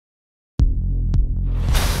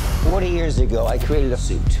20 years ago, I created a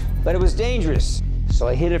suit, but it was dangerous, so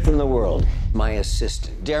I hid it from the world. My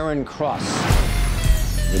assistant, Darren Cross,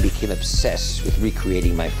 they became obsessed with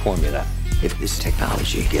recreating my formula. If this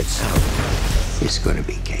technology gets out, it's going to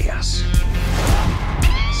be chaos.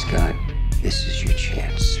 Scott, this is your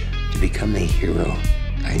chance to become the hero.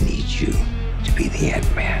 I need you to be the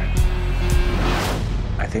Ant-Man.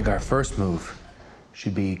 I think our first move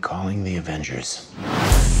should be calling the Avengers.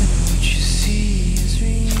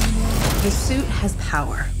 The suit has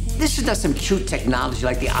power. This is not some cute technology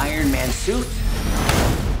like the Iron Man suit.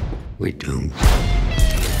 We're doomed.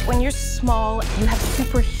 When you're small, you have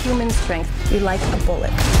superhuman strength. You're like a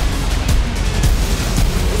bullet.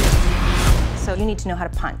 So you need to know how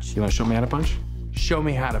to punch. You want to show me how to punch? Show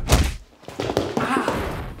me how to punch.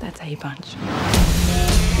 That's how you punch.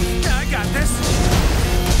 I got this.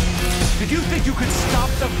 Did you think you could stop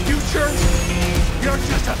the future? You're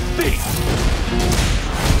just a thief.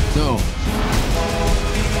 No.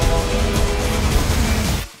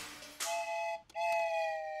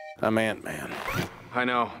 I'm Ant-Man. I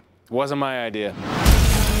know. It wasn't my idea.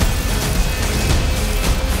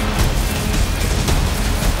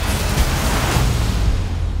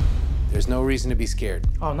 There's no reason to be scared.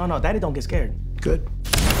 Oh, no, Daddy don't get scared. Good.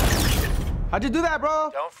 How'd you do that, bro?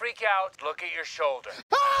 Don't freak out. Look at your shoulder.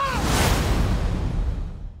 Ah!